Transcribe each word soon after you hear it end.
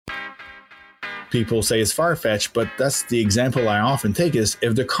people say it's far-fetched, but that's the example I often take is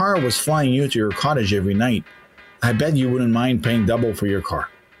if the car was flying you to your cottage every night, I bet you wouldn't mind paying double for your car.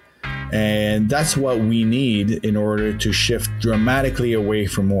 And that's what we need in order to shift dramatically away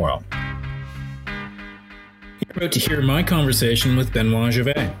from oil. You're about to hear my conversation with Benoit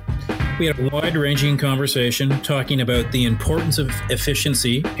Gervais. We had a wide-ranging conversation talking about the importance of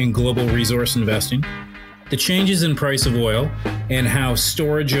efficiency in global resource investing, the changes in price of oil and how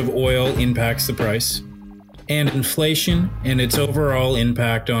storage of oil impacts the price, and inflation and its overall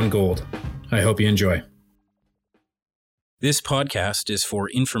impact on gold. I hope you enjoy. This podcast is for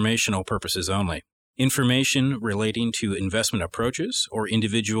informational purposes only. Information relating to investment approaches or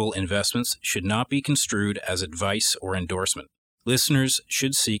individual investments should not be construed as advice or endorsement. Listeners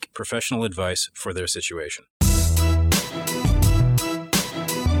should seek professional advice for their situation.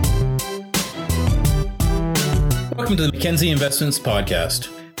 Welcome to the Mackenzie Investments Podcast.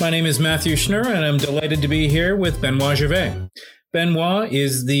 My name is Matthew Schnurr, and I'm delighted to be here with Benoit Gervais. Benoit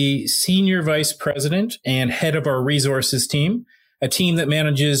is the Senior Vice President and head of our resources team, a team that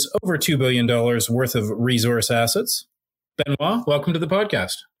manages over $2 billion worth of resource assets. Benoit, welcome to the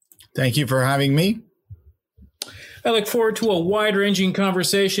podcast. Thank you for having me. I look forward to a wide-ranging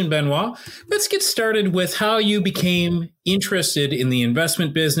conversation, Benoit. Let's get started with how you became interested in the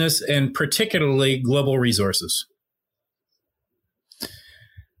investment business and particularly global resources.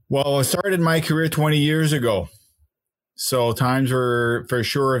 Well, I started my career 20 years ago. So times were for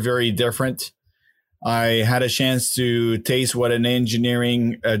sure very different. I had a chance to taste what an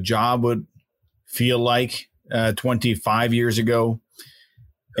engineering job would feel like 25 years ago.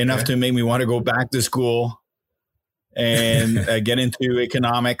 Enough to make me want to go back to school and get into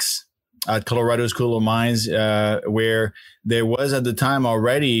economics at Colorado School of Mines, where there was at the time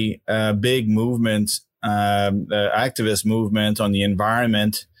already a big movement, activist movement on the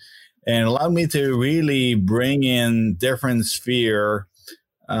environment, and allowed me to really bring in different sphere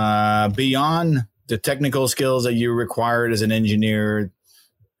beyond the technical skills that you required as an engineer,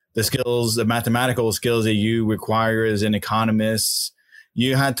 the mathematical skills that you require as an economist.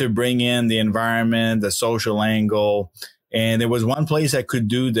 You had to bring in the environment, the social angle. And there was one place that could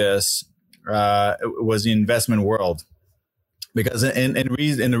do this, was the investment world. Because in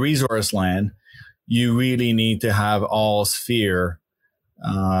the resource land, you really need to have all sphere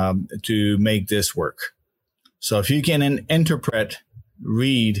to make this work. So if you can interpret,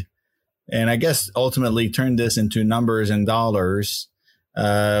 read, and I guess ultimately turn this into numbers and dollars,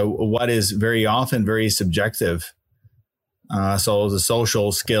 what is very often very subjective. So the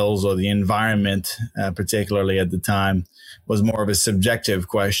social skills or the environment, particularly at the time, was more of a subjective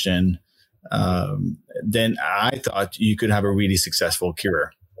question. Then I thought you could have a really successful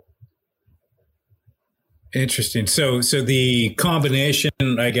career. Interesting. So the combination,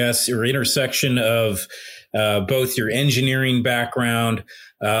 I guess, or intersection of both your engineering background,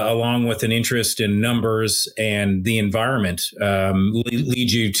 along with an interest in numbers and the environment,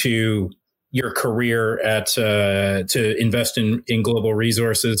 lead you to your career to invest in global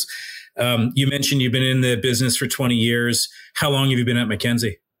resources. You mentioned you've been in the business for 20 years. How long have you been at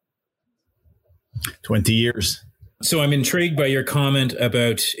Mackenzie? 20 years. So I'm intrigued by your comment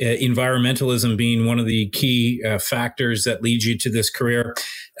about environmentalism being one of the key factors that lead you to this career.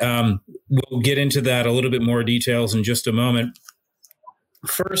 We'll get into that a little bit more details in just a moment.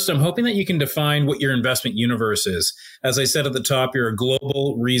 First, I'm hoping that you can define what your investment universe is. As I said at the top, you're a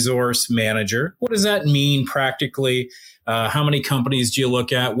global resource manager. What does that mean practically? How many companies do you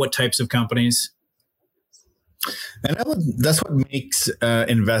look at? What types of companies? And that's what makes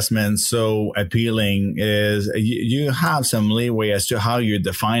investments so appealing is you have some leeway as to how you're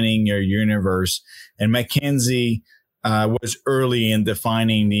defining your universe. And Mackenzie was early in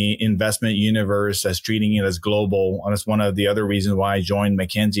defining the investment universe as treating it as global. And that's one of the other reasons why I joined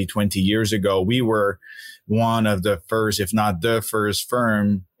Mackenzie 20 years ago. We were one of the first, if not the first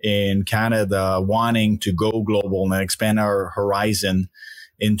firm in Canada wanting to go global and expand our horizon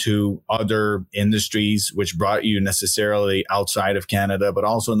into other industries, which brought you necessarily outside of Canada, but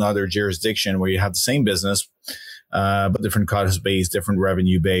also another jurisdiction where you have the same business, but different cost base, different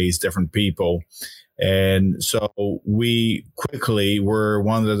revenue base, different people. And so we quickly were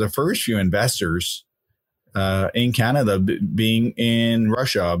one of the first few investors in Canada, being in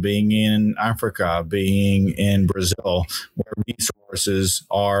Russia, being in Africa, being in Brazil, where resources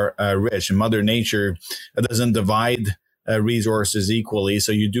are rich. And Mother Nature doesn't divide resources equally.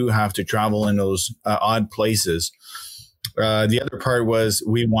 So you do have to travel in those odd places. The other part was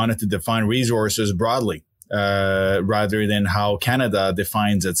we wanted to define resources broadly rather than how Canada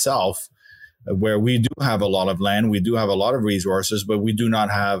defines itself, where we do have a lot of land, we do have a lot of resources, but we do not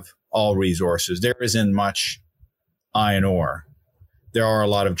have all resources. There isn't much iron ore. There are a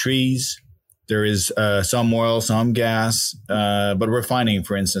lot of trees. There is some oil, some gas, but refining,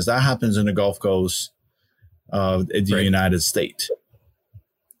 for instance, that happens in the Gulf Coast of the United States.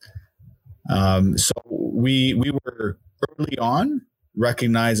 So we were early on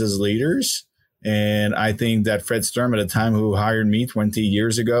recognized as leaders. And I think that Fred Sturm, at the time, who hired me 20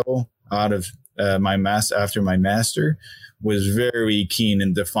 years ago out of after my master, was very keen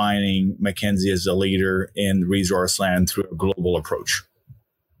in defining Mackenzie as a leader in resource land through a global approach.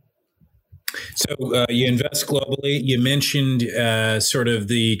 So you invest globally. You mentioned sort of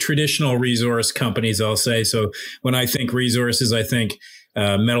the traditional resource companies, I'll say. So when I think resources, I think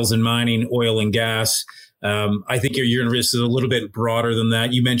metals and mining, oil and gas. I think your interest is a little bit broader than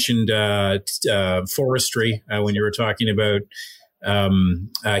that. You mentioned forestry when you were talking about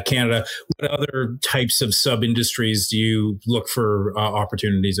Canada. What other types of sub-industries do you look for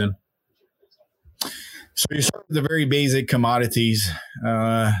opportunities in? So you start with the very basic commodities,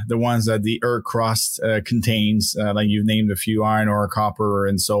 the ones that the earth crust contains, like you've named a few, iron ore, copper,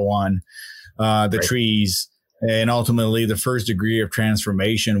 and so on, trees, and ultimately the first degree of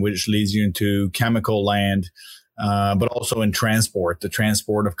transformation, which leads you into chemical land, but also in transport, the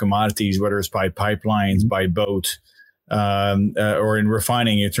transport of commodities, whether it's by pipelines, by boat, or in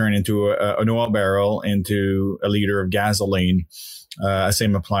refining, you turn into an oil barrel into a liter of gasoline.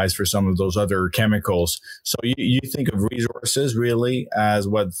 Same applies for some of those other chemicals. So you think of resources really as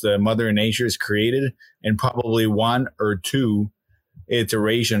what Mother Nature has created, and probably one or two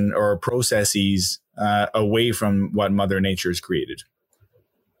iteration or processes away from what Mother Nature has created.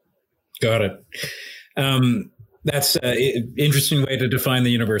 Got it. That's an interesting way to define the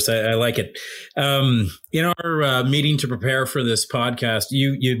universe. I like it. In our meeting to prepare for this podcast,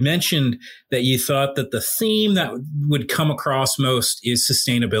 you mentioned that you thought that the theme that would come across most is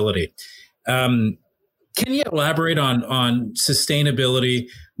sustainability. Can you elaborate on sustainability,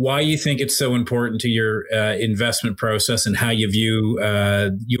 why you think it's so important to your investment process, and how you view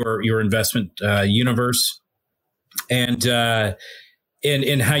your investment universe, and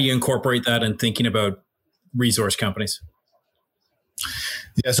how you incorporate that in thinking about resource companies?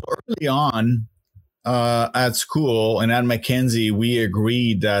 Yeah, so early on at school and at Mackenzie, we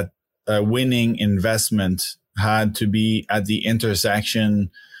agreed that a winning investment had to be at the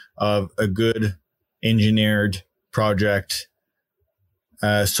intersection of a good engineered project,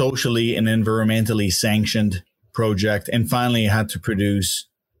 socially and environmentally sanctioned project, and finally it had to produce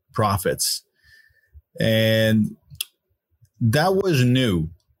profits. And that was new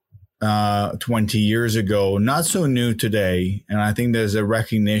 20 years ago, not so new today. And I think there's a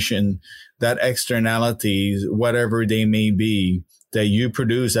recognition that externalities, whatever they may be, that you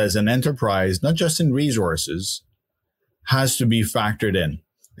produce as an enterprise, not just in resources, has to be factored in.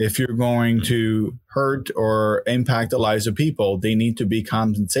 If you're going to hurt or impact the lives of people, they need to be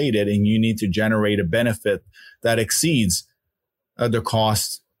compensated, and you need to generate a benefit that exceeds the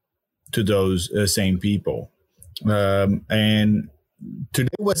cost to those same people. And today,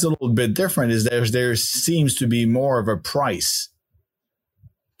 what's a little bit different is there seems to be more of a price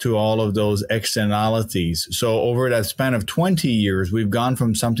to all of those externalities. So over that span of 20 years, we've gone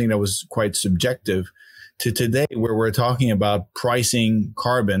from something that was quite subjective to today, where we're talking about pricing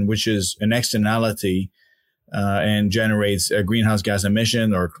carbon, which is an externality and generates a greenhouse gas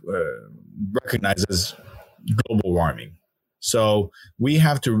emission or recognizes global warming. So we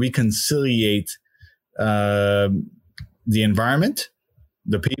have to reconciliate the environment,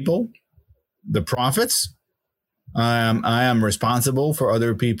 the people, the profits. I am responsible for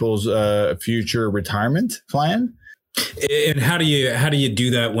other people's future retirement plan. And how do you do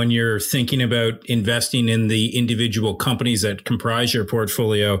that when you're thinking about investing in the individual companies that comprise your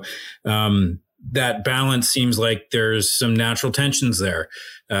portfolio? That balance seems like there's some natural tensions there,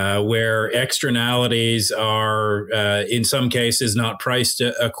 where externalities are, in some cases, not priced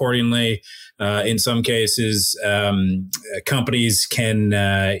accordingly. In some cases, companies can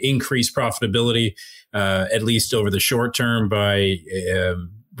increase profitability, at least over the short term, by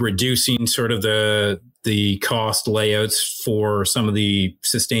reducing sort of the cost layouts for some of the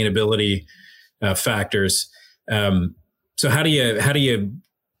sustainability factors. So how do you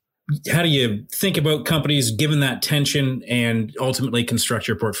think about companies given that tension and ultimately construct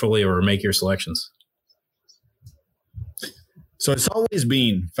your portfolio or make your selections? So it's always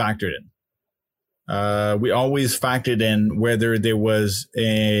been factored in. We always factored in whether there was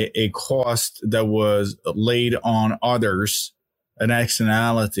a cost that was laid on others and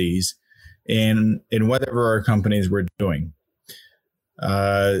externalities in whatever our companies were doing.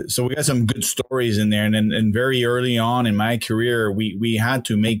 So we got some good stories in there. And very early on in my career, we had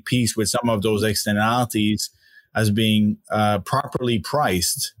to make peace with some of those externalities as being properly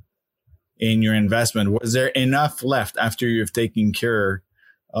priced in your investment. Was there enough left after you've taken care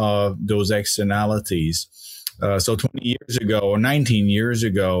of those externalities? So 20 years ago or 19 years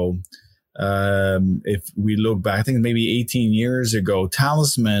ago, if we look back, I think maybe 18 years ago,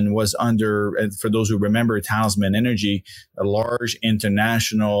 Talisman was under, for those who remember Talisman Energy, a large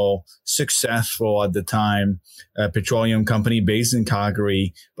international, successful at the time, petroleum company based in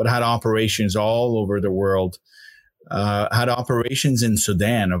Calgary, but had operations all over the world, had operations in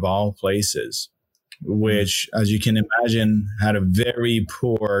Sudan of all places, which, as you can imagine, had a very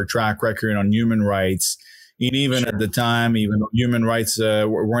poor track record on human rights. And even at the time, even though human rights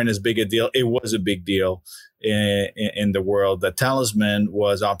weren't as big a deal, it was a big deal in the world. That Talisman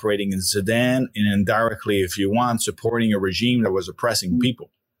was operating in Sudan and indirectly, if you want, supporting a regime that was oppressing people.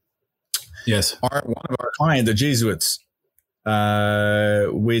 Yes. One of our clients, the Jesuits,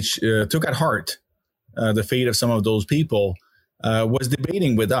 which took at heart the fate of some of those people, was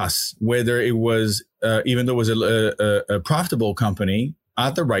debating with us whether it was, even though it was a profitable company,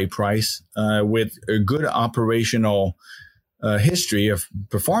 at the right price, with a good operational history of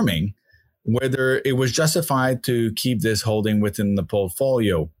performing, whether it was justified to keep this holding within the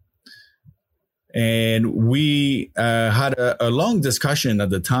portfolio. And we had a long discussion at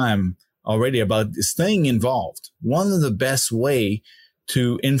the time already about staying involved. One of the best way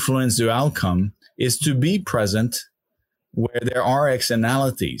to influence the outcome is to be present where there are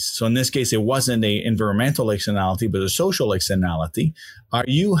externalities. So in this case, it wasn't an environmental externality, but a social externality. Are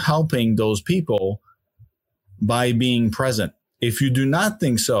you helping those people by being present? If you do not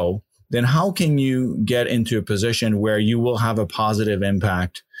think so, then how can you get into a position where you will have a positive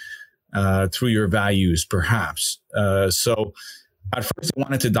impact through your values, perhaps? So at first I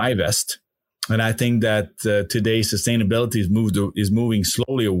wanted to divest. And I think that today sustainability is moving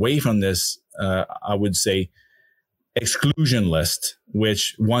slowly away from this, I would say, exclusion list,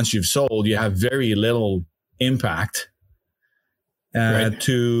 which once you've sold, you have very little impact,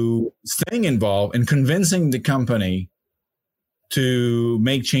 to staying involved and convincing the company to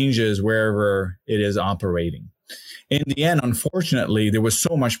make changes wherever it is operating. In the end, unfortunately, there was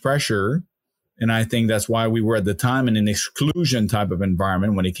so much pressure. And I think that's why we were at the time in an exclusion type of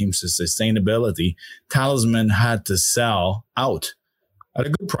environment when it came to sustainability. Talisman had to sell out at a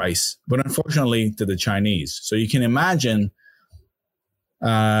good price, but unfortunately to the Chinese. So you can imagine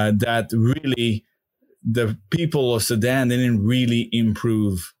that really the people of Sudan didn't really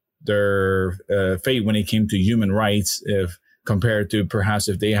improve their fate when it came to human rights compared to perhaps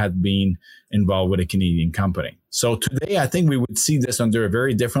if they had been involved with a Canadian company. So today, I think we would see this under a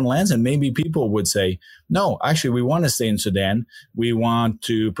very different lens, and maybe people would say, no, actually, we want to stay in Sudan. We want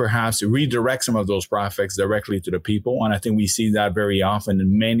to perhaps redirect some of those profits directly to the people. And I think we see that very often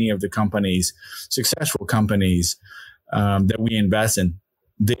in many of the companies, successful companies that we invest in.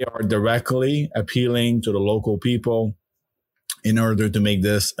 They are directly appealing to the local people in order to make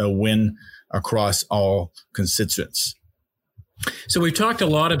this a win across all constituents. So we've talked a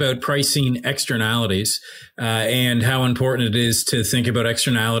lot about pricing externalities and how important it is to think about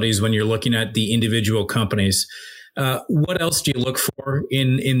externalities when you're looking at the individual companies. What else do you look for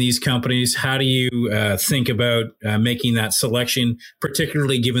in these companies? How do you think about making that selection,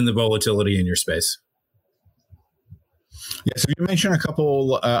 particularly given the volatility in your space? Yeah, so you mentioned a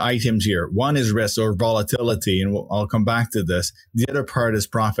couple items here. One is risk or volatility, and I'll come back to this. The other part is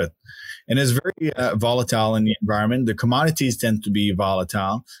profit. And it's very volatile in the environment. The commodities tend to be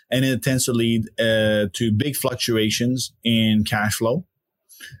volatile, and it tends to lead to big fluctuations in cash flow.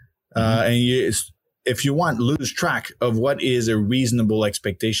 If you want, lose track of what is a reasonable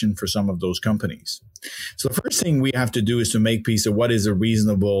expectation for some of those companies. So the first thing we have to do is to make peace of what is a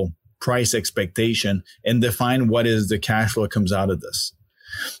reasonable price expectation and define what is the cash flow that comes out of this.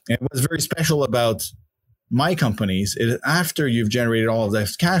 And what's very special about my companies is after you've generated all of that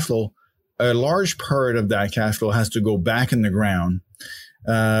cash flow, a large part of that cash flow has to go back in the ground.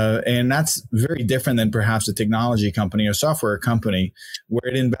 And that's very different than perhaps a technology company or software company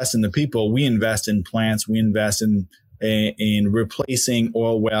where it invests in the people. We invest in plants. We invest in replacing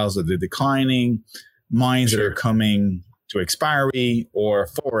oil wells that are declining, mines that are coming to expiry, or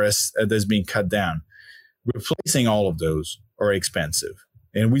forests that's being cut down. Replacing all of those are expensive.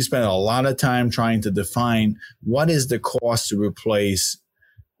 And we spend a lot of time trying to define what is the cost to replace,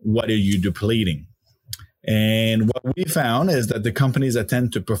 what are you depleting? And what we found is that the companies that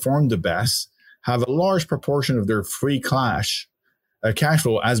tend to perform the best have a large proportion of their free cash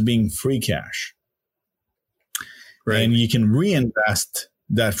flow as being free cash. Right. And you can reinvest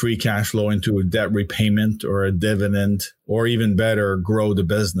that free cash flow into a debt repayment or a dividend, or even better, grow the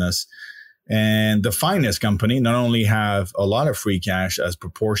business. And the finance company not only have a lot of free cash as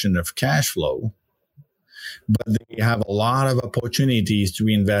proportion of cash flow, but they have a lot of opportunities to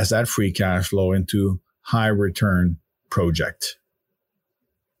reinvest that free cash flow into high return project.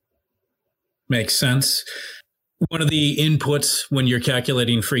 Makes sense. One of the inputs when you're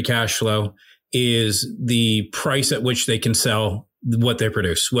calculating free cash flow is the price at which they can sell what they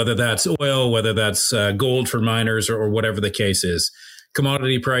produce, whether that's oil, whether that's gold for miners, or whatever the case is.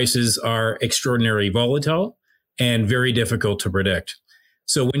 Commodity prices are extraordinarily volatile and very difficult to predict.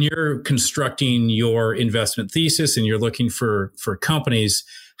 So when you're constructing your investment thesis and you're looking for companies,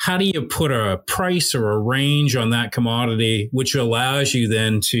 how do you put a price or a range on that commodity, which allows you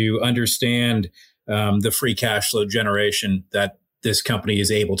then to understand the free cash flow generation that this company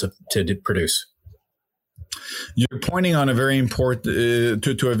is able to produce? You're pointing on a very important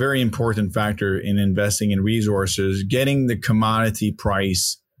to a very important factor in investing in resources. Getting the commodity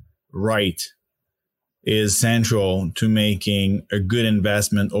price right is central to making a good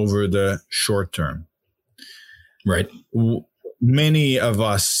investment over the short term. Right. Many of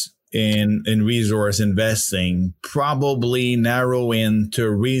us in resource investing probably narrow into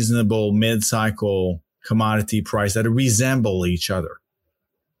reasonable mid-cycle commodity price that resemble each other.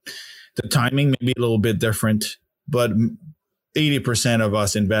 The timing may be a little bit different, but 80% of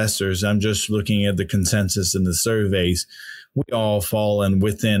us investors, I'm just looking at the consensus in the surveys, we all fall in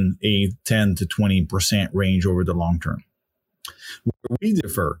within a 10 to 20% range over the long term. Where we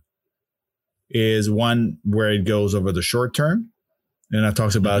differ is one where it goes over the short term, and that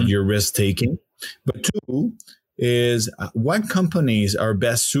talks about your risk taking. But two is what companies are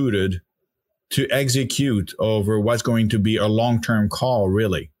best suited to execute over what's going to be a long-term call,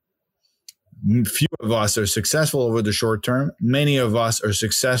 really. Few of us are successful over the short term. Many of us are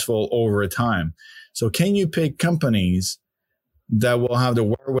successful over time. So can you pick companies that will have the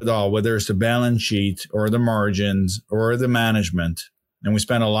wherewithal, whether it's the balance sheet or the margins or the management? And we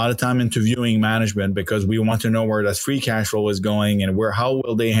spend a lot of time interviewing management because we want to know where that free cash flow is going and how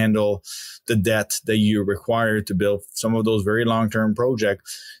will they handle the debt that you require to build some of those very long-term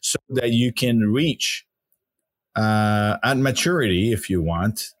projects, so that you can reach at maturity, if you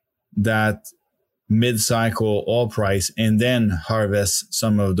want, that mid-cycle oil price, and then harvest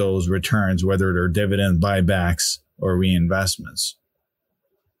some of those returns, whether they're dividend buybacks or reinvestments.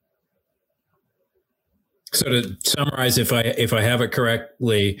 So to summarize, if I have it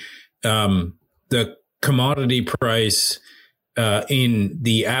correctly, the commodity price in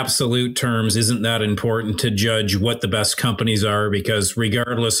the absolute terms isn't that important to judge what the best companies are, because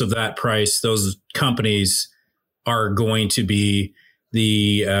regardless of that price, those companies are going to be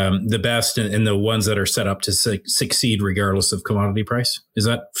the best and the ones that are set up to succeed regardless of commodity price. Is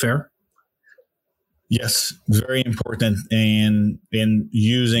that fair? Yes, very important in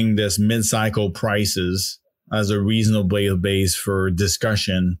using this mid-cycle prices as a reasonable base for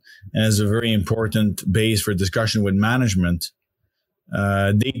discussion, and as a very important base for discussion with management.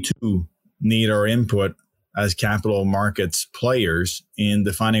 They too need our input as capital markets players in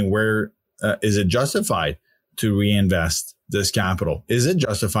defining where is it justified to reinvest this capital? Is it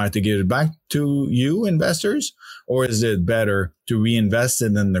justified to give it back to you investors, or is it better to reinvest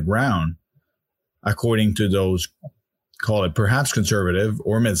it in the ground according to those, call it perhaps conservative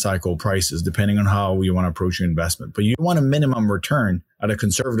or mid-cycle prices, depending on how you want to approach your investment? But you want a minimum return at a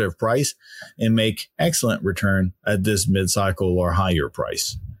conservative price and make excellent return at this mid-cycle or higher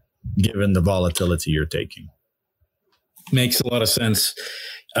price, given the volatility you're taking. Makes a lot of sense.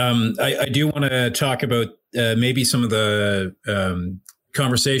 I do want to talk about maybe some of the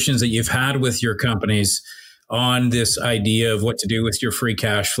conversations that you've had with your companies on this idea of what to do with your free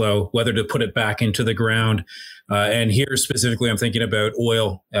cash flow, whether to put it back into the ground. And here specifically, I'm thinking about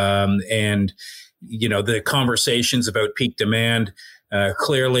oil and, the conversations about peak demand.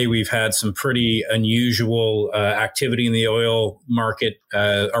 Clearly, we've had some pretty unusual activity in the oil market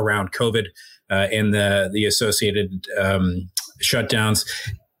around COVID and the associated shutdowns.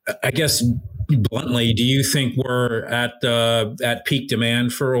 I guess bluntly, do you think we're at peak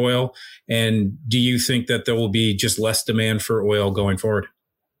demand for oil? And do you think that there will be just less demand for oil going forward?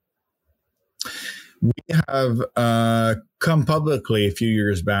 We have come publicly a few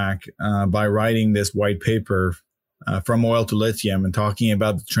years back by writing this white paper from oil to lithium and talking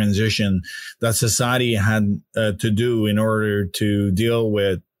about the transition that society had to do in order to deal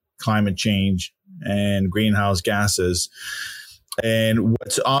with climate change and greenhouse gases. And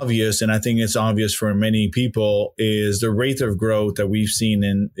what's obvious, and I think it's obvious for many people, is the rate of growth that we've seen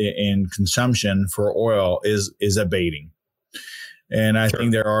in consumption for oil is abating. And I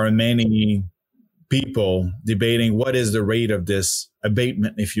think there are many people debating what is the rate of this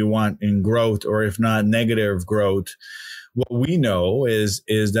abatement, if you want, in growth, or if not negative growth. What we know is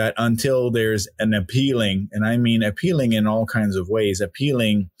that until there's an appealing, and I mean appealing in all kinds of ways,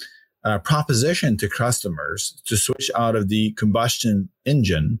 appealing proposition to customers to switch out of the combustion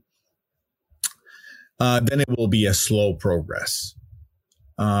engine, then it will be a slow progress.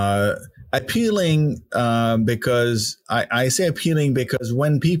 Appealing because I say appealing because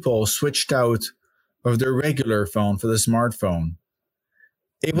when people switched out of their regular phone for the smartphone,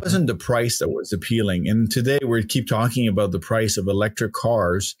 it wasn't the price that was appealing. And today we keep talking about the price of electric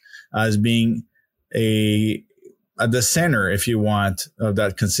cars as being at the center, if you want, of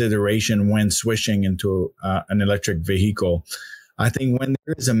that consideration when switching into an electric vehicle. I think when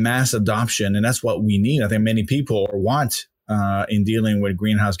there is a mass adoption, and that's what we need, I think many people want in dealing with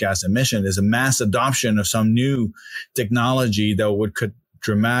greenhouse gas emission, is a mass adoption of some new technology that would cut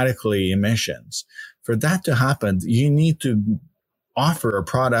dramatically emissions. For that to happen, you need to offer a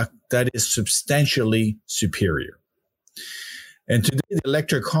product that is substantially superior. And today, the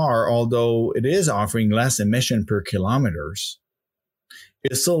electric car, although it is offering less emission per kilometers,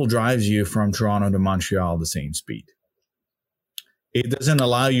 it still drives you from Toronto to Montreal the same speed. It doesn't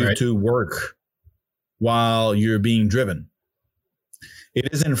allow you to work while you're being driven.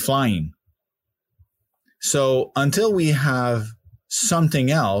 It isn't flying. So until we have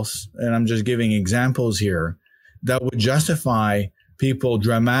something else, and I'm just giving examples here, that would justify people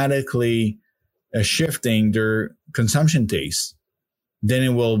dramatically shifting their consumption tastes, then it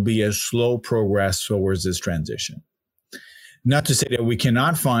will be a slow progress towards this transition. Not to say that we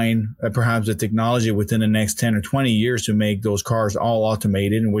cannot find perhaps a technology within the next 10 or 20 years to make those cars all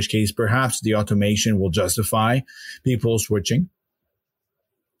automated, in which case perhaps the automation will justify people switching,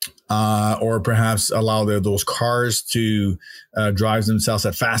 or perhaps allow those cars to drive themselves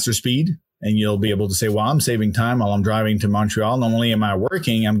at faster speed. And you'll be able to say, well, I'm saving time while I'm driving to Montreal. Not only am I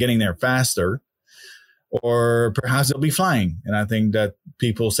working, I'm getting there faster. Or perhaps they'll be flying. And I think that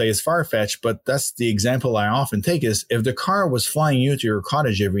people say it's far-fetched, but that's the example I often take is if the car was flying you to your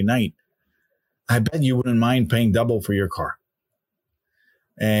cottage every night, I bet you wouldn't mind paying double for your car.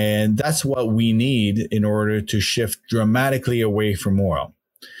 And that's what we need in order to shift dramatically away from oil.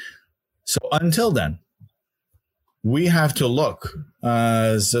 So until then, we have to look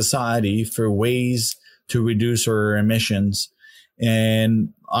as a society for ways to reduce our emissions.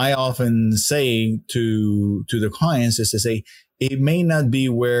 And I often say to the clients is to say, it may not be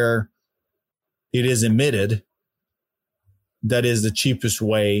where it is emitted that is the cheapest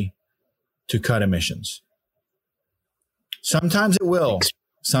way to cut emissions. Sometimes it will,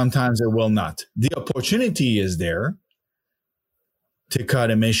 sometimes it will not. The opportunity is there to cut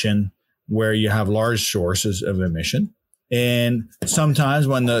emission where you have large sources of emission. And sometimes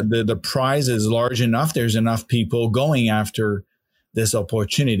when the prize is large enough, there's enough people going after this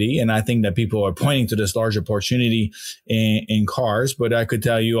opportunity. And I think that people are pointing to this large opportunity in cars. But I could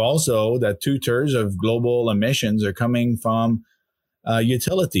tell you also that 2/3 of global emissions are coming from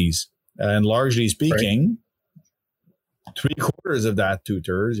utilities. And largely speaking, 3/4 of that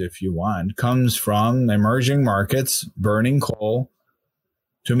 2/3, if you want, comes from emerging markets burning coal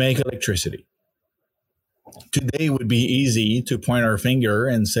to make electricity. Today would be easy to point our finger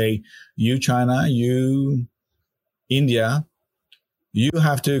and say, you China, you India, you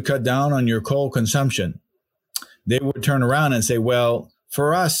have to cut down on your coal consumption. They would turn around and say, well,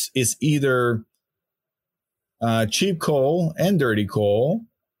 for us, it's either cheap coal and dirty coal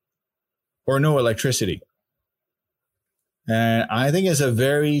or no electricity. And I think it's a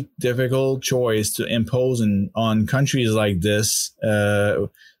very difficult choice to impose on countries like this.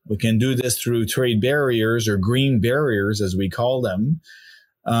 We can do this through trade barriers or green barriers, as we call them.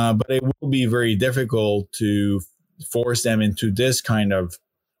 But it will be very difficult to force them into this kind of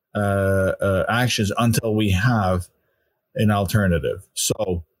actions until we have an alternative.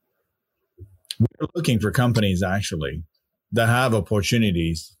 So we're looking for companies actually that have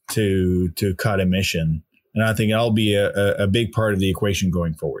opportunities to cut emission. And I think that'll be a big part of the equation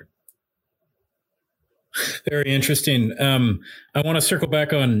going forward. Very interesting. I want to circle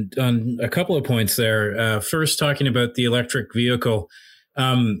back on a couple of points there. First, talking about the electric vehicle.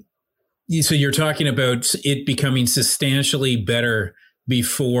 So you're talking about it becoming substantially better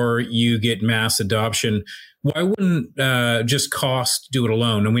before you get mass adoption. Why wouldn't just cost do it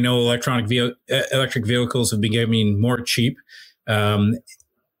alone? And we know electric vehicles have been getting more cheap.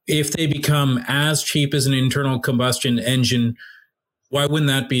 If they become as cheap as an internal combustion engine, Why wouldn't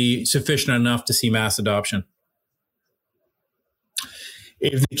that be sufficient enough to see mass adoption?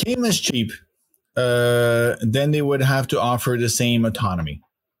 If they came as cheap, then they would have to offer the same autonomy.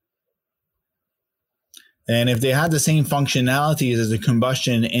 And if they had the same functionalities as a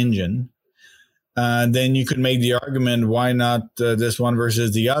combustion engine, then you could make the argument, why not this one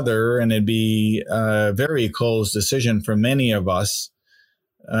versus the other? And it'd be a very close decision for many of us.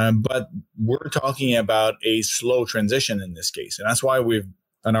 But we're talking about a slow transition in this case. And that's why we've,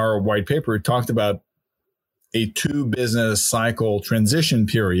 in our white paper, talked about a 2 business cycle transition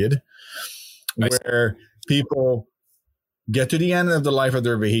period where people get to the end of the life of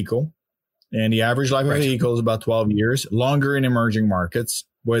their vehicle. And the average life of a vehicle is about 12 years, longer in emerging markets,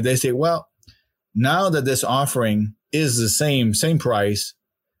 where they say, well, now that this offering is the same price,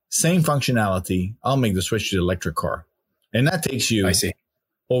 same functionality, I'll make the switch to the electric car. And that takes you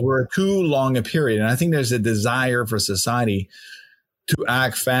over too long a period. And I think there's a desire for society to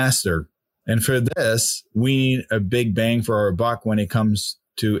act faster. And for this, we need a big bang for our buck when it comes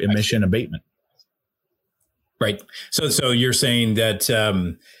to emission abatement. Right. So you're saying that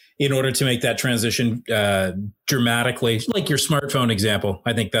in order to make that transition dramatically, like your smartphone example,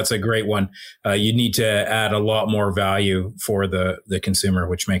 I think that's a great one. You need to add a lot more value for the consumer,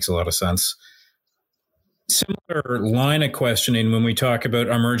 which makes a lot of sense. Similar line of questioning when we talk about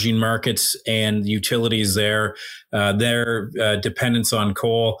emerging markets and utilities their dependence on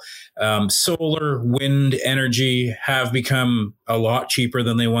coal. Solar, wind energy have become a lot cheaper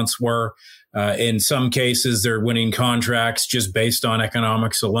than they once were. In some cases, they're winning contracts just based on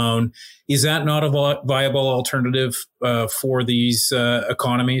economics alone. Is that not a viable alternative for these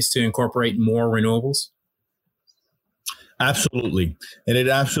economies to incorporate more renewables? Absolutely. And it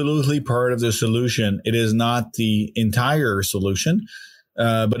is absolutely part of the solution. It is not the entire solution,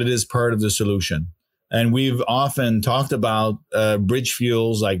 but it is part of the solution. And we've often talked about bridge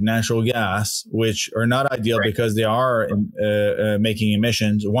fuels like natural gas, which are not ideal because they are making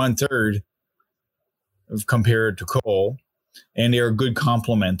emissions 1/3 compared to coal. And they are a good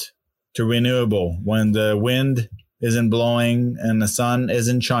complement to renewable. When the wind isn't blowing and the sun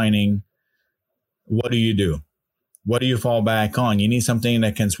isn't shining, what do? What do you fall back on? You need something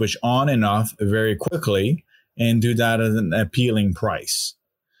that can switch on and off very quickly and do that at an appealing price.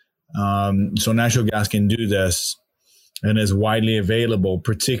 So natural gas can do this and is widely available,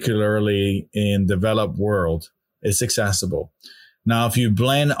 particularly in developed world. It's accessible. Now, if you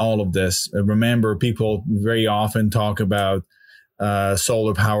blend all of this, remember people very often talk about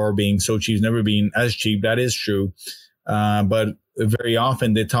solar power being so cheap, it's never been as cheap. That is true. But very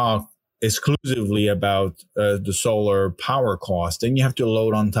often they talk exclusively about the solar power cost. Then you have to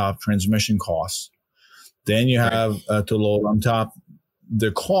load on top transmission costs. Then you have to load on top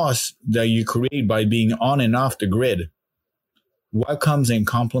the costs that you create by being on and off the grid. What comes and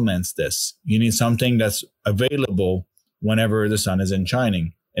complements this? You need something that's available whenever the sun isn't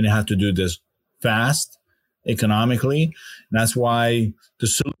shining. And you have to do this fast, economically. And that's why the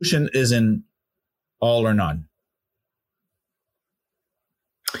solution isn't all or none.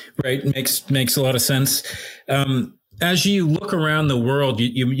 Right. Makes a lot of sense. As you look around the world,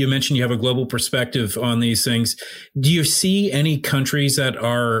 you mentioned you have a global perspective on these things. Do you see any countries that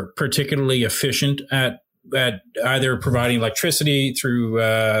are particularly efficient at either providing electricity through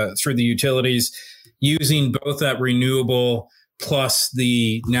the utilities, using both that renewable plus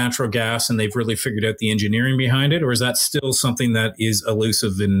the natural gas, and they've really figured out the engineering behind it? Or is that still something that is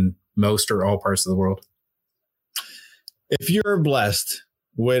elusive in most or all parts of the world? If you're blessed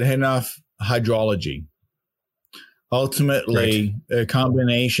with enough hydrology, ultimately a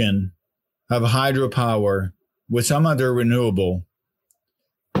combination of hydropower with some other renewable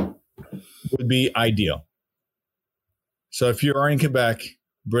would be ideal. So if you are in Quebec,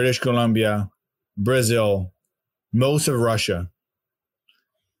 British Columbia, Brazil, most of Russia,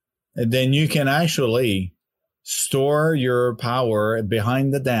 then you can actually store your power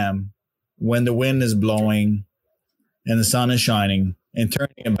behind the dam when the wind is blowing and the sun is shining, and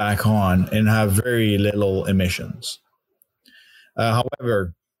turning it back on and have very little emissions.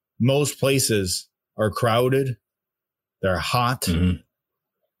 However, most places are crowded, they're hot, and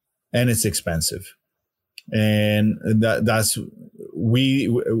it's expensive. And that's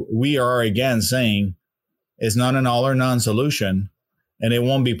we are again saying it's not an all or none solution, and it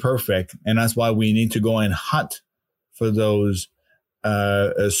won't be perfect. And that's why we need to go and hunt for those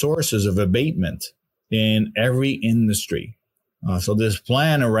sources of abatement in every industry. So this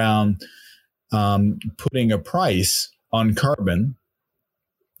plan around putting a price on carbon,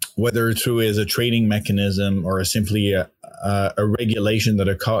 whether through as a trading mechanism or simply a regulation that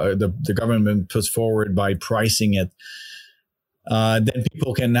the government puts forward by pricing it, then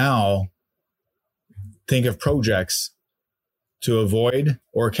people can now think of projects to avoid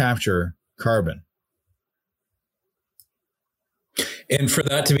or capture carbon. And for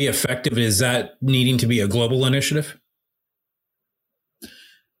that to be effective, is that needing to be a global initiative?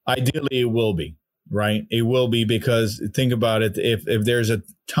 Ideally, it will be, right? It will be, because think about it. If there's a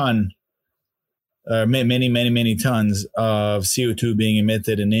ton, many tons of CO2 being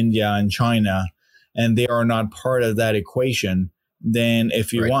emitted in India and China, and they are not part of that equation, then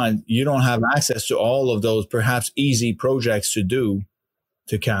if you want, you don't have access to all of those perhaps easy projects to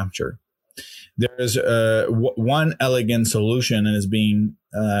capture. There's one elegant solution, and is being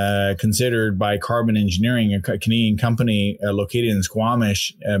considered by Carbon Engineering, a Canadian company located in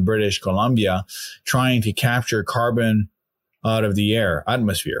Squamish, British Columbia, trying to capture carbon out of the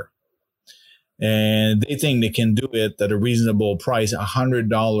atmosphere. And they think they can do it at a reasonable price,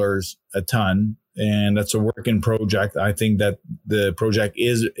 $100 a ton. And that's a working project. I think that the project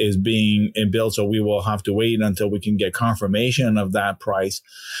is being built, so we will have to wait until we can get confirmation of that price.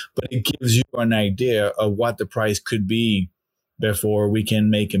 But it gives you an idea of what the price could be before we can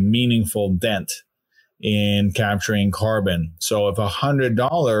make a meaningful dent in capturing carbon. So if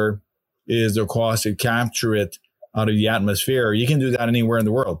 $100 is the cost to capture it out of the atmosphere, you can do that anywhere in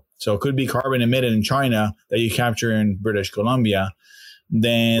the world. So it could be carbon emitted in China that you capture in British Columbia.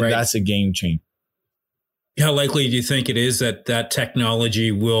 Then that's a game changer. How likely do you think it is that that technology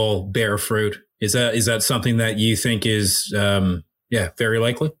will bear fruit? Is that something that you think is, very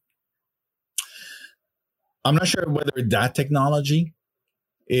likely? I'm not sure whether that technology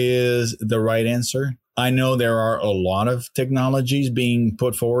is the right answer. I know there are a lot of technologies being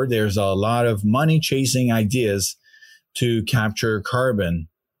put forward. There's a lot of money chasing ideas to capture carbon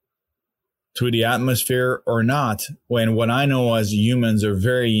through the atmosphere or not, when what I know as humans are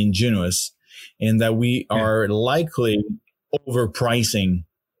very ingenious, in that we are likely overpricing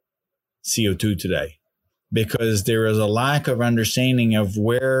CO2 today, because there is a lack of understanding of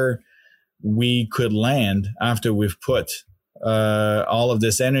where we could land after we've put all of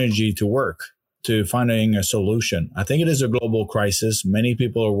this energy to work to finding a solution. I think it is a global crisis. Many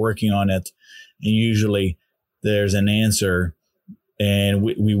people are working on it, and usually there's an answer, and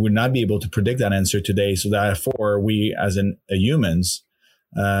we would not be able to predict that answer today. So therefore, we as humans,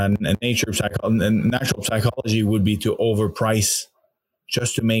 and natural psychology would be to overprice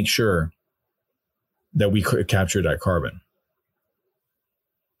just to make sure that we could capture that carbon.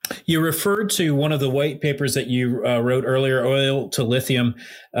 You referred to one of the white papers that you wrote earlier, Oil to Lithium.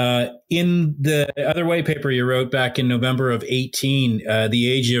 In the other white paper you wrote back in November of 2018,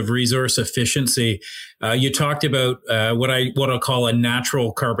 The Age of Resource Efficiency, you talked about what I'll call a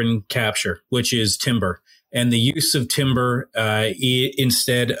natural carbon capture, which is timber, and the use of timber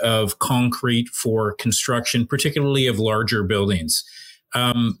instead of concrete for construction, particularly of larger buildings.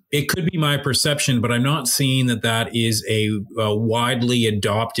 It could be my perception, but I'm not seeing that is a widely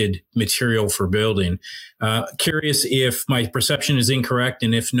adopted material for building. Curious if my perception is incorrect,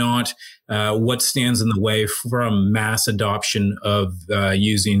 and if not, what stands in the way from mass adoption of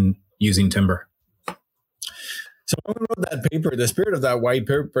using timber? So when we wrote that paper, the spirit of that white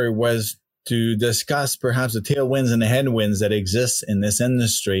paper was to discuss perhaps the tailwinds and the headwinds that exist in this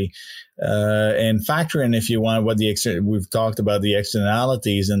industry, and factor in, if you want, what we've talked about, the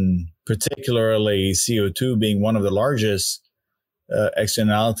externalities, and particularly CO2 being one of the largest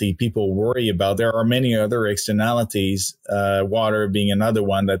externality people worry about. There are many other externalities, water being another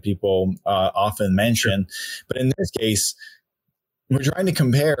one that people often mention. But in this case, we're trying to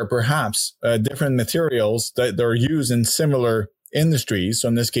compare perhaps different materials that are used in similar industries. So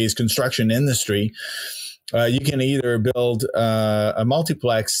in this case, construction industry, you can either build a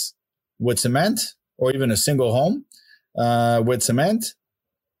multiplex with cement, or even a single home with cement,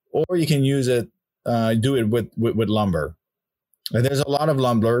 or you can use it, do it with lumber. There's a lot of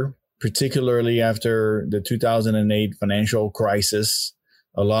lumber, particularly after the 2008 financial crisis.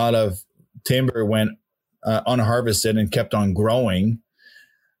 A lot of timber went unharvested and kept on growing.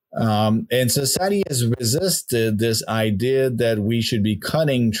 And society has resisted this idea that we should be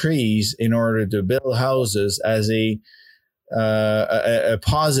cutting trees in order to build houses as a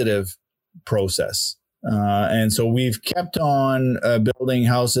positive process. And so we've kept on building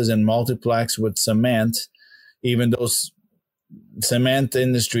houses in multiplex with cement, even though cement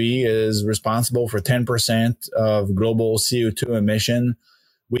industry is responsible for 10% of global CO2 emission.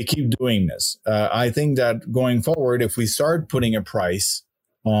 We keep doing this. I think that going forward, if we start putting a price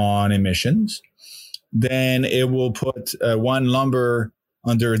on emissions, then it will put one lumber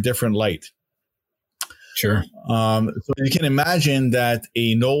under a different light. Sure. So you can imagine that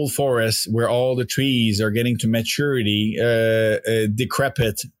an old forest where all the trees are getting to maturity,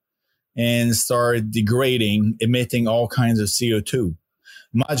 decrepit, and start degrading, emitting all kinds of CO2.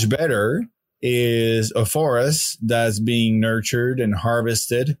 Much better is a forest that's being nurtured and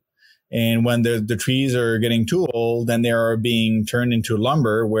harvested. And when the trees are getting too old, then they are being turned into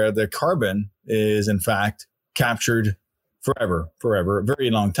lumber where the carbon is in fact captured forever, a very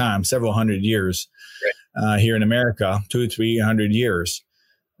long time, several hundred years. Here in America, 200-300 years.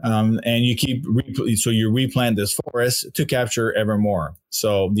 And you you replant this forest to capture ever more.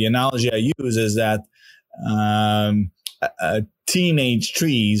 So the analogy I use is that teenage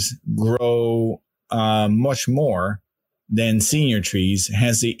trees grow much more than senior trees,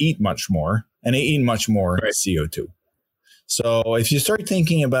 hence they eat much more, and they eat much more CO2. So if you start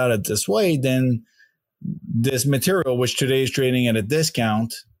thinking about it this way, then this material, which today is trading at a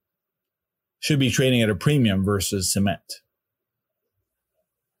discount, should be trading at a premium versus cement.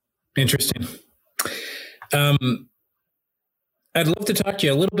 Interesting. I'd love to talk to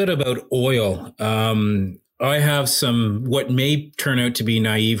you a little bit about oil. I have some what may turn out to be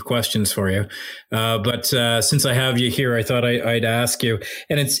naive questions for you, but since I have you here, I thought I'd ask you.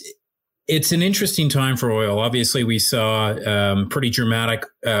 And it's an interesting time for oil. Obviously, we saw pretty dramatic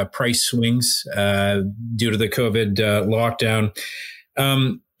price swings due to the COVID lockdown.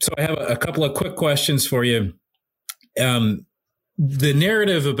 So I have a couple of quick questions for you. The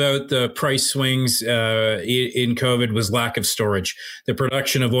narrative about the price swings in COVID was lack of storage. The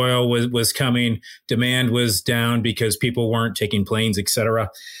production of oil was coming, demand was down because people weren't taking planes, et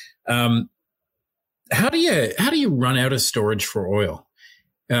cetera. How do you run out of storage for oil?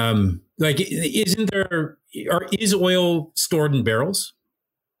 Is oil stored in barrels?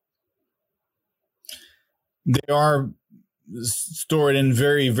 They are stored in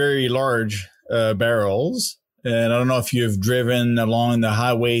very, very large barrels. And I don't know if you've driven along the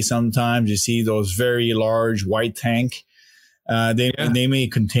highway sometimes, you see those very large white tank. They may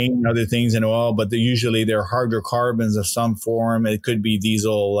contain other things in oil, but they're hydrocarbons of some form. It could be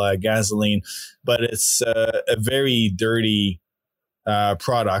diesel, gasoline, but it's a very dirty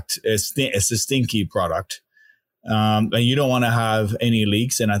product. It's a stinky product. And you don't want to have any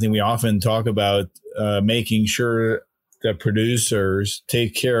leaks. And I think we often talk about making sure the producers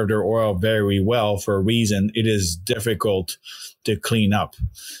take care of their oil very well for a reason. It is difficult to clean up.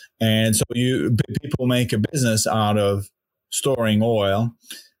 And so people make a business out of storing oil.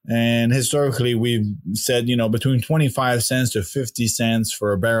 And historically, we've said, between 25 cents to 50 cents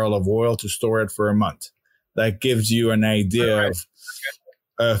for a barrel of oil to store it for a month. That gives you an idea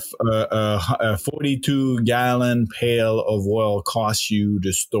of a 42-gallon pail of oil costs you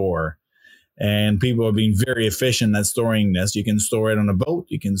to store. And people are being very efficient at storing this. You can store it on a boat.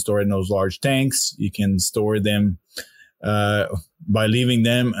 You can store it in those large tanks. You can store them by leaving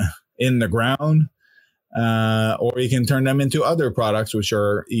them in the ground. Or you can turn them into other products which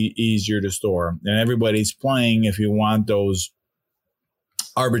are easier to store. And everybody's playing, if you want, those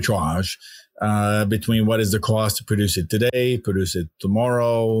arbitrage between what is the cost to produce it today, produce it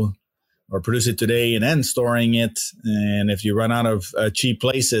tomorrow, or produce it today and then storing it. And if you run out of cheap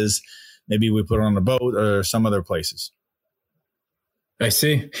places, maybe we put it on a boat or some other places. I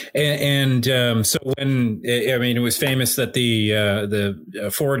see. And so when, it was famous that the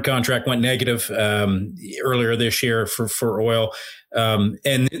forward contract went negative earlier this year for oil.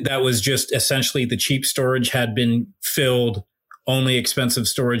 And that was just essentially the cheap storage had been filled, only expensive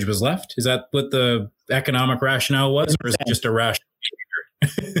storage was left. Is that what the economic rationale was, or is it just a rational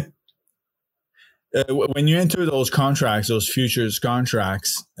behavior? When you enter those contracts, those futures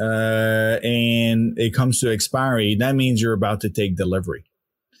contracts, and it comes to expiry, that means you're about to take delivery.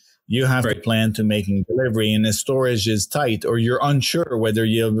 You have to plan to making delivery, and the storage is tight, or you're unsure whether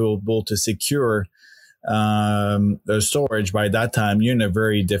you'll be able to secure the storage by that time. You're in a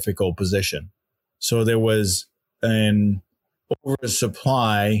very difficult position. So there was an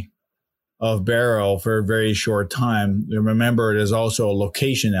oversupply of barrel for a very short time. Remember, there's also a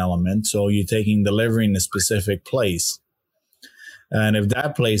location element. So you're taking delivery in a specific place. And if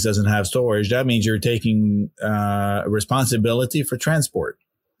that place doesn't have storage, that means you're taking responsibility for transport.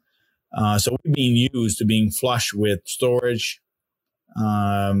 So we're being used to being flush with storage,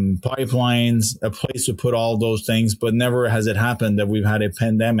 pipelines, a place to put all those things, but never has it happened that we've had a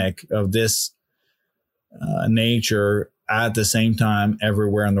pandemic of this nature at the same time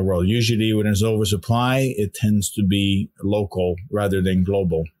everywhere in the world. Usually when there's oversupply, it tends to be local rather than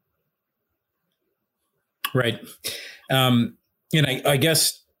global. Right. And I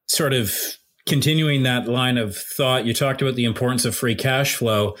guess sort of continuing that line of thought, you talked about the importance of free cash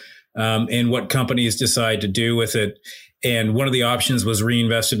flow. and what companies decide to do with it. And one of the options was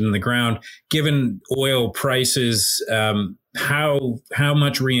reinvested in the ground. Given oil prices, how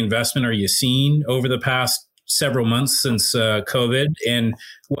much reinvestment are you seeing over the past several months since COVID? And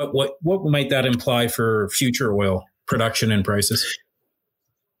what might that imply for future oil production and prices?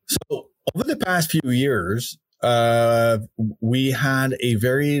 So over the past few years, we had a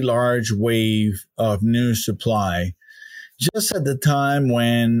very large wave of new supply just at the time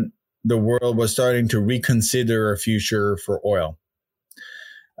when the world was starting to reconsider a future for oil.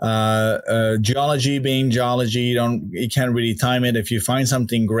 Geology being geology, you can't really time it. If you find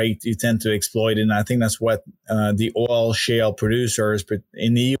something great, you tend to exploit it. And I think that's what the oil shale producers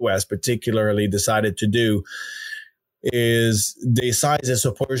in the U.S. particularly decided to do. Is they size this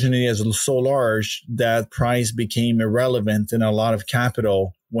opportunity as so large that price became irrelevant and a lot of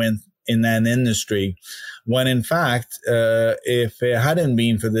capital went in that industry. When in fact, if it hadn't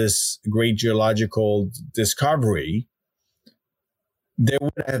been for this great geological discovery, there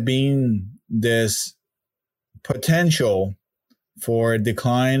would have been this potential for a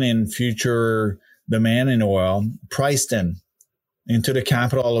decline in future demand in oil priced into the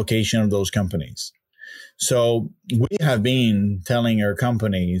capital allocation of those companies. So we have been telling our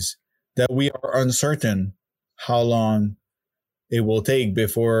companies that we are uncertain how long it will take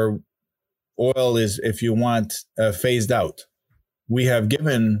before oil is, if you want, phased out. We have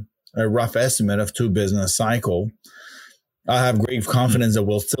given a rough estimate of 2 business cycle. I have great confidence that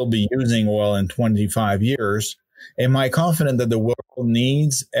we'll still be using oil in 25 years. Am I confident that the world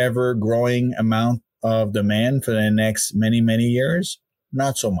needs ever growing amount of demand for the next many, many years?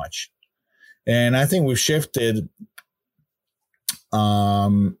 Not so much. And I think we've shifted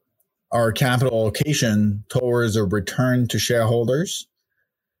our capital allocation towards a return to shareholders.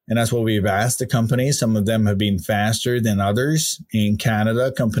 And that's what we've asked the companies. Some of them have been faster than others. In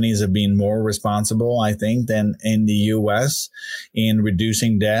Canada, companies have been more responsible, I think, than in the U.S. in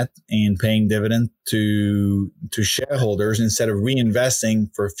reducing debt and paying dividend to shareholders instead of reinvesting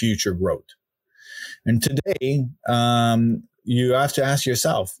for future growth. And today, you have to ask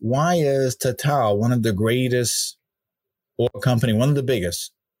yourself, why is Total one of the greatest oil company, one of the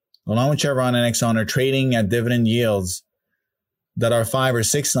biggest, along with Chevron and Exxon, are trading at dividend yields that are 5 or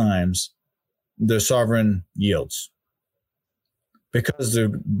 6 times the sovereign yields? Because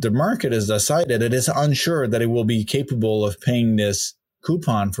the market has decided it is unsure that it will be capable of paying this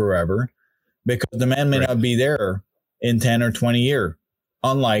coupon forever, because demand may not be there in 10 or 20 years,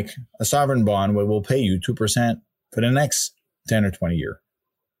 unlike a sovereign bond where will pay you 2% for the next 10 or 20 years.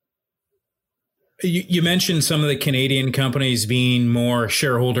 You mentioned some of the Canadian companies being more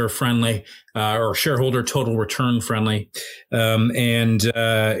shareholder friendly or shareholder total return friendly, and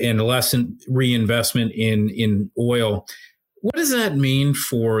less reinvestment in oil. What does that mean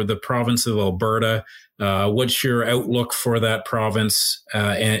for the province of Alberta? What's your outlook for that province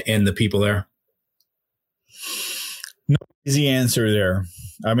and the people there? No easy answer there.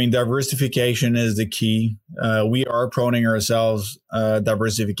 I mean, diversification is the key. We are promoting ourselves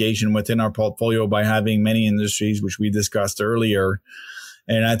diversification within our portfolio by having many industries, which we discussed earlier.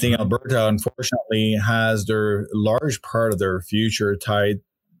 And I think Alberta, unfortunately, has their large part of their future tied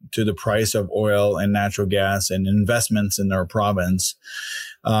to the price of oil and natural gas and investments in their province.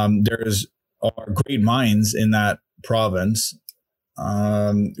 There's great mines in that province,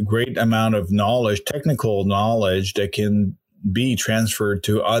 great amount of knowledge, technical knowledge that can be transferred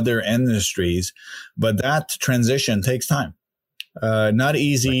to other industries, but that transition takes time. Not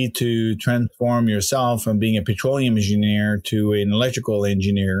easy to transform yourself from being a petroleum engineer to an electrical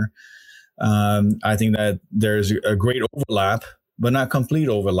engineer. I think that there's a great overlap, but not complete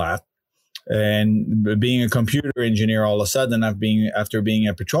overlap. And being a computer engineer all of a sudden after being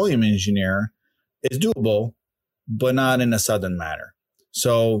a petroleum engineer is doable, but not in a sudden manner.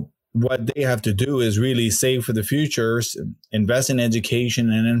 So what they have to do is really save for the future, invest in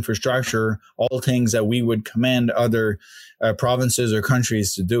education and infrastructure, all things that we would commend other provinces or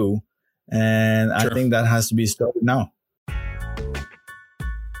countries to do. And sure. I think that has to be started now.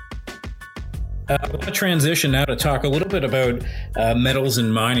 I want to transition now to talk a little bit about metals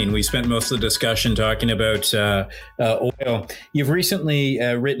and mining. We spent most of the discussion talking about oil. You've recently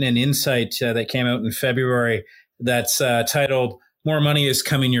written an insight that came out in February that's titled "More Money is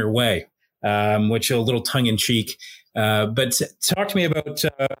Coming Your Way," which is a little tongue-in-cheek. But talk to me about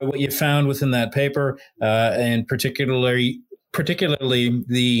what you found within that paper, and particularly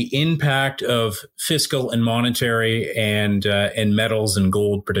the impact of fiscal and monetary and metals and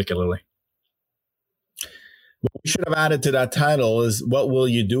gold particularly. What we should have added to that title is, what will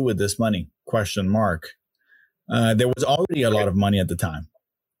you do with this money? ? There was already a lot of money at the time.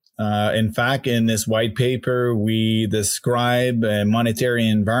 In fact, in this white paper, we describe a monetary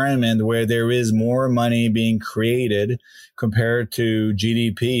environment where there is more money being created compared to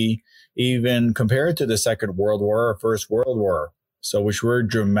GDP, even compared to the Second World War or First World War. So which were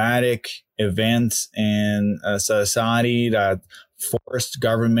dramatic events in a society that forced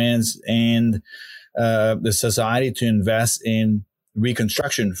governments and the society to invest in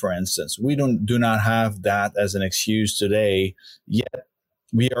reconstruction, for instance. We do not have that as an excuse today, yet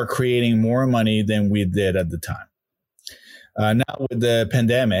we are creating more money than we did at the time. Now with the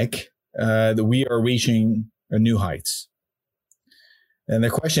pandemic, we are reaching new heights. And the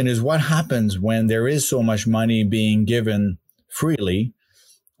question is, what happens when there is so much money being given freely,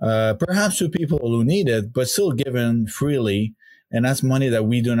 perhaps to people who need it, but still given freely? And that's money that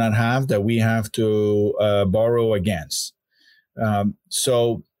we do not have, that we have to borrow against.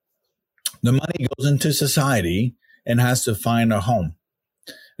 So the money goes into society and has to find a home.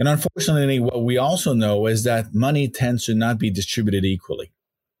 And unfortunately, what we also know is that money tends to not be distributed equally.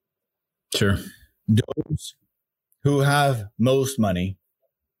 Sure. Those who have most money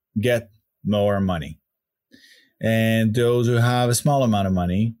get more money. And those who have a small amount of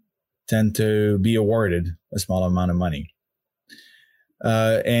money tend to be awarded a small amount of money.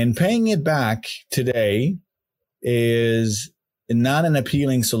 And paying it back today is not an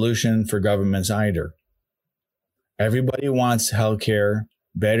appealing solution for governments either. Everybody wants healthcare,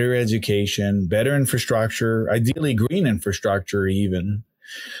 better education, better infrastructure, ideally green infrastructure even.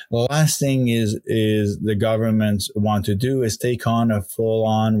 The last thing is the governments want to do is take on a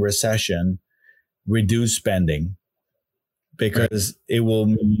full-on recession, reduce spending, because it will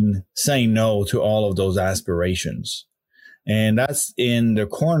mean saying no to all of those aspirations. And that's in the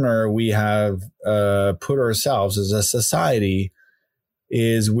corner we have put ourselves as a society,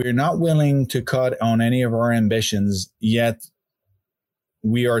 is we're not willing to cut on any of our ambitions, yet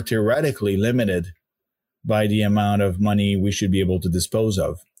we are theoretically limited by the amount of money we should be able to dispose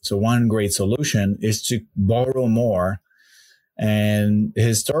of. So one great solution is to borrow more. And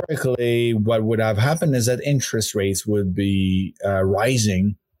historically, what would have happened is that interest rates would be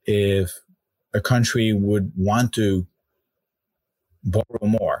rising if a country would want to borrow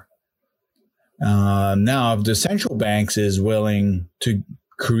more. Now, if the central banks is willing to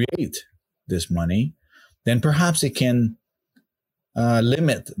create this money, then perhaps it can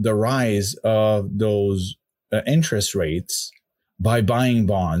limit the rise of those interest rates by buying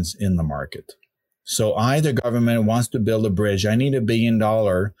bonds in the market. So the government wants to build a bridge. I need $1 billion.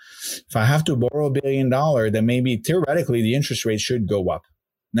 If I have to borrow $1 billion, then maybe theoretically the interest rate should go up.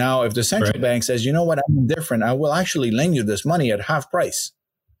 Now, if the central bank says, you know what, I'm different, I will actually lend you this money at half price.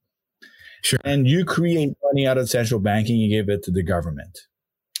 Sure. And you create money out of central banking, you give it to the government.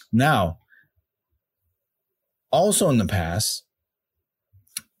 Now, also in the past,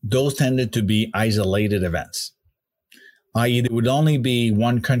 those tended to be isolated events, i.e. there would only be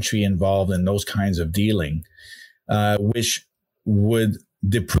one country involved in those kinds of dealing, which would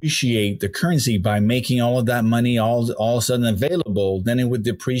depreciate the currency by making all of that money all of a sudden available. Then it would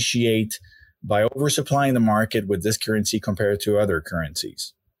depreciate by oversupplying the market with this currency compared to other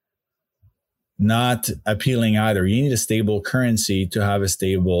currencies. Not appealing either. You need a stable currency to have a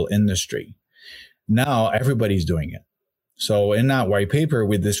stable industry. Now everybody's doing it. So in that white paper,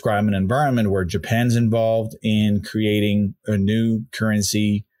 we describe an environment where Japan's involved in creating a new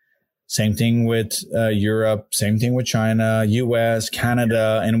currency. Same thing with Europe, same thing with China, US,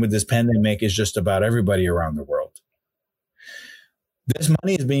 Canada, and with this pandemic, it's just about everybody around the world. This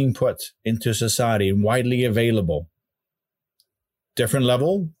money is being put into society, widely available. Different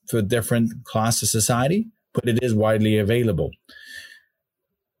level for different class of society, but it is widely available.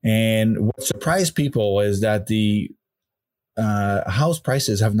 And what surprised people is that the house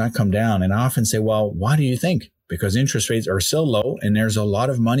prices have not come down. And I often say, well, why do you think? Because interest rates are so low and there's a lot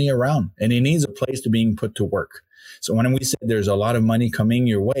of money around and it needs a place to being put to work. So when we say there's a lot of money coming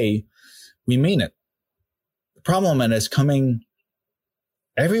your way, we mean it. The problem is coming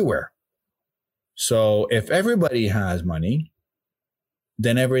everywhere. So if everybody has money,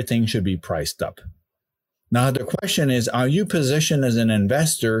 then everything should be priced up. Now, the question is, are you positioned as an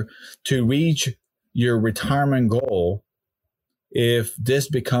investor to reach your retirement goal if this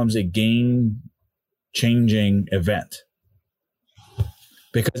becomes a game-changing event?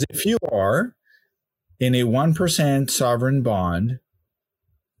 Because if you are in a 1% sovereign bond,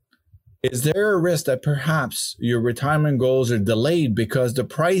 is there a risk that perhaps your retirement goals are delayed because the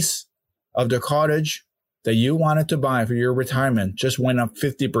price of the cottage that you wanted to buy for your retirement just went up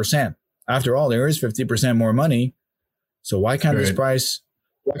 50%? After all, there is 50% more money. So why can't the price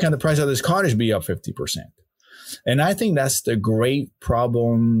of this cottage be up 50%? And I think that's the great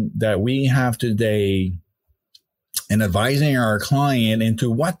problem that we have today in advising our client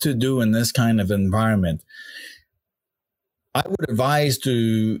into what to do in this kind of environment. I would advise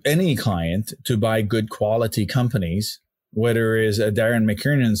to any client to buy good quality companies, whether it's a Darren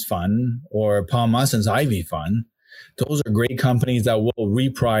McKiernan's fund or Paul Musson's Ivy fund. Those are great companies that will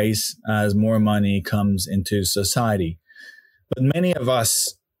reprice as more money comes into society. But many of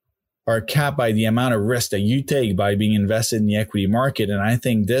us are capped by the amount of risk that you take by being invested in the equity market. And I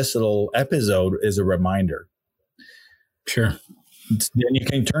think this little episode is a reminder. Sure. Then you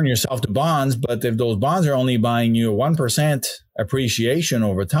can turn yourself to bonds, but if those bonds are only buying you 1% appreciation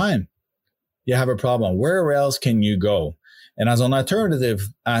over time, you have a problem. Where else can you go? And as an alternative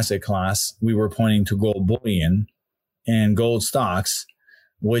asset class, we were pointing to gold bullion and gold stocks,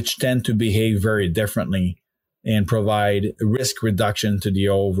 which tend to behave very differently and provide risk reduction to the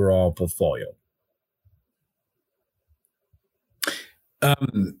overall portfolio.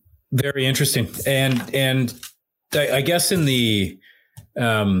 Very interesting. And I guess in the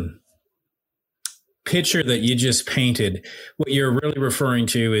picture that you just painted, what you're really referring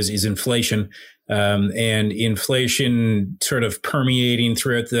to is inflation, and inflation sort of permeating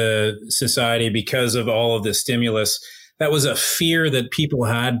throughout the society because of all of the stimulus. That was a fear that people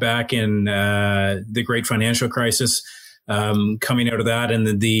had back in the Great Financial Crisis, coming out of that,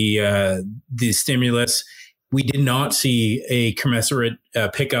 and the stimulus. We did not see a commensurate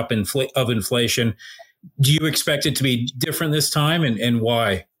pickup of inflation. Do you expect it to be different this time, and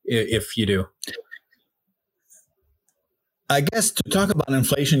why, if you do? I guess to talk about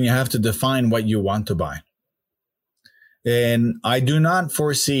inflation, you have to define what you want to buy. And I do not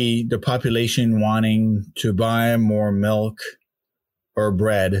foresee the population wanting to buy more milk or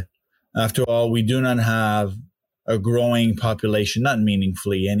bread. After all, we do not have a growing population, not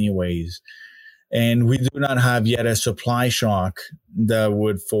meaningfully anyways. And we do not have yet a supply shock that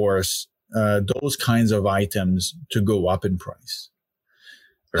would force those kinds of items to go up in price.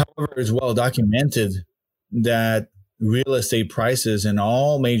 However, it's well documented that real estate prices in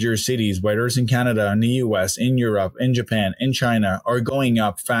all major cities, whether it's in Canada, in the US, in Europe, in Japan, in China, are going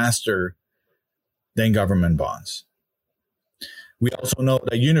up faster than government bonds. We also know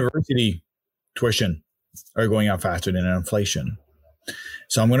that university tuition are going up faster than inflation.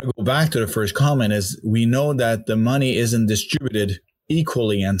 So I'm going to go back to the first comment is we know that the money isn't distributed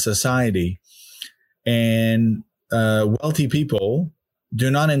equally in society, and wealthy people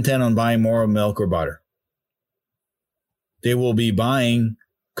do not intend on buying more milk or butter. They will be buying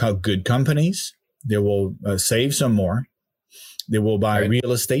good companies. They will save some more. They will buy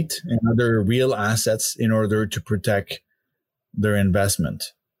real estate and other real assets in order to protect their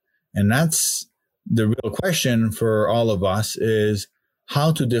investment. And that's the real question for all of us is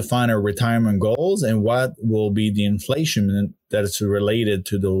how to define our retirement goals and what will be the inflation that is related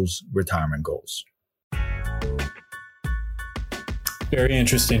to those retirement goals. Very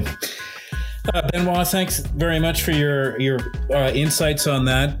interesting. Benoit, thanks very much for your insights on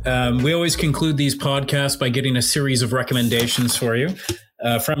that. We always conclude these podcasts by getting a series of recommendations from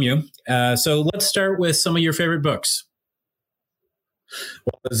you. So let's start with some of your favorite books.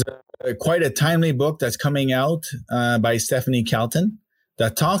 Well, there's quite a timely book that's coming out by Stephanie Kelton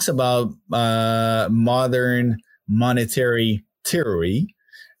that talks about modern monetary theory,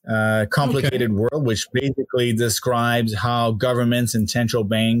 complicated world, which basically describes how governments and central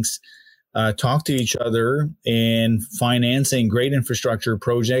banks talk to each other in financing great infrastructure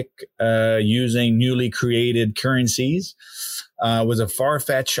project using newly created currencies. Was a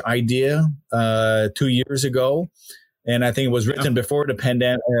far-fetched idea 2 years ago. And I think it was written before the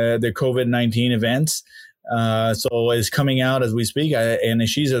pandemic, the COVID-19 events. So it's coming out as we speak. And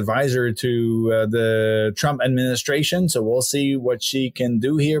she's advisor to the Trump administration. So we'll see what she can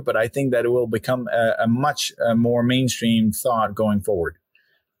do here. But I think that it will become a much more mainstream thought going forward.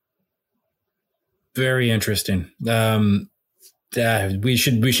 Very interesting. We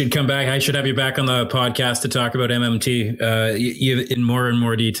should come back. I should have you back on the podcast to talk about MMT in more and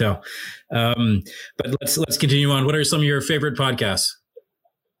more detail. But let's continue on. What are some of your favorite podcasts?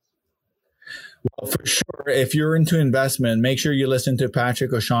 Well, for sure, if you're into investment, make sure you listen to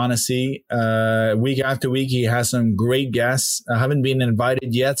Patrick O'Shaughnessy. Week after week, he has some great guests. I haven't been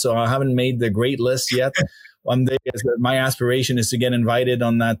invited yet, so I haven't made the great list yet. One day, my aspiration is to get invited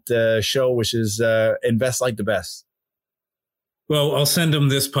on that show, which is Invest Like the Best. Well, I'll send him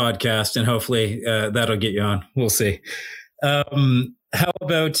this podcast, and hopefully that'll get you on. We'll see. How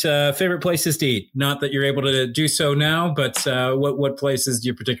about favorite places to eat? Not that you're able to do so now, but what places do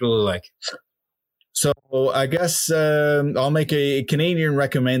you particularly like? So I guess I'll make a Canadian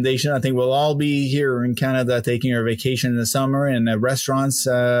recommendation. I think we'll all be here in Canada taking our vacation in the summer, and restaurants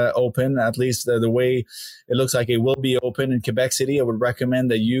open, at least the way it looks like it will be open in Quebec City. I would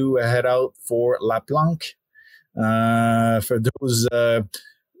recommend that you head out for La Planque. For those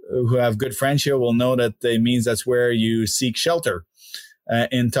who have good French here will know that it means that's where you seek shelter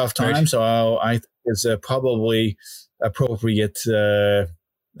in tough times. Right. So I think it's probably appropriate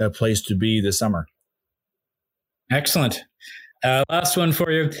place to be this summer. Excellent. Last one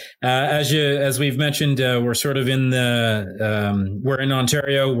for you. As we've mentioned, we're sort of we're in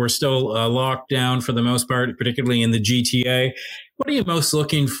Ontario. We're still locked down for the most part, particularly in the GTA. What are you most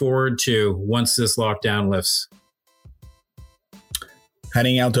looking forward to once this lockdown lifts?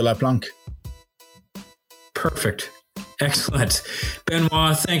 Heading out to La Planque. Perfect. Excellent.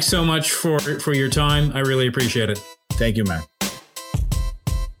 Benoit, thanks so much for your time. I really appreciate it. Thank you, Matt.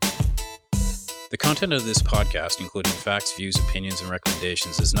 The content of this podcast, including facts, views, opinions, and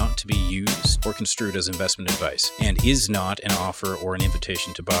recommendations, is not to be used or construed as investment advice and is not an offer or an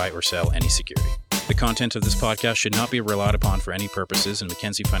invitation to buy or sell any security. The content of this podcast should not be relied upon for any purposes, and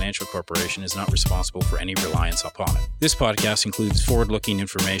Mackenzie Financial Corporation is not responsible for any reliance upon it. This podcast includes forward-looking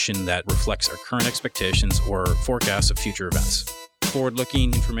information that reflects our current expectations or forecasts of future events.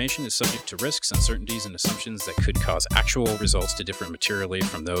 Forward-looking information is subject to risks, uncertainties, and assumptions that could cause actual results to differ materially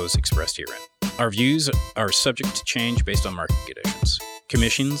from those expressed herein. Our views are subject to change based on market conditions.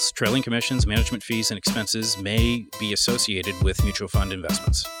 Commissions, trailing commissions, management fees, and expenses may be associated with mutual fund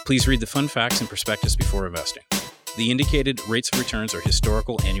investments. Please read the fund facts and prospectus before investing. The indicated rates of returns are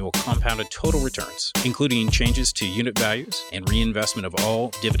historical annual compounded total returns, including changes to unit values and reinvestment of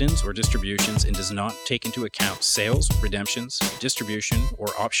all dividends or distributions, and does not take into account sales, redemptions, distribution, or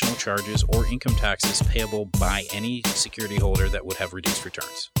optional charges or income taxes payable by any security holder that would have reduced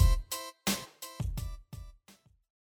returns.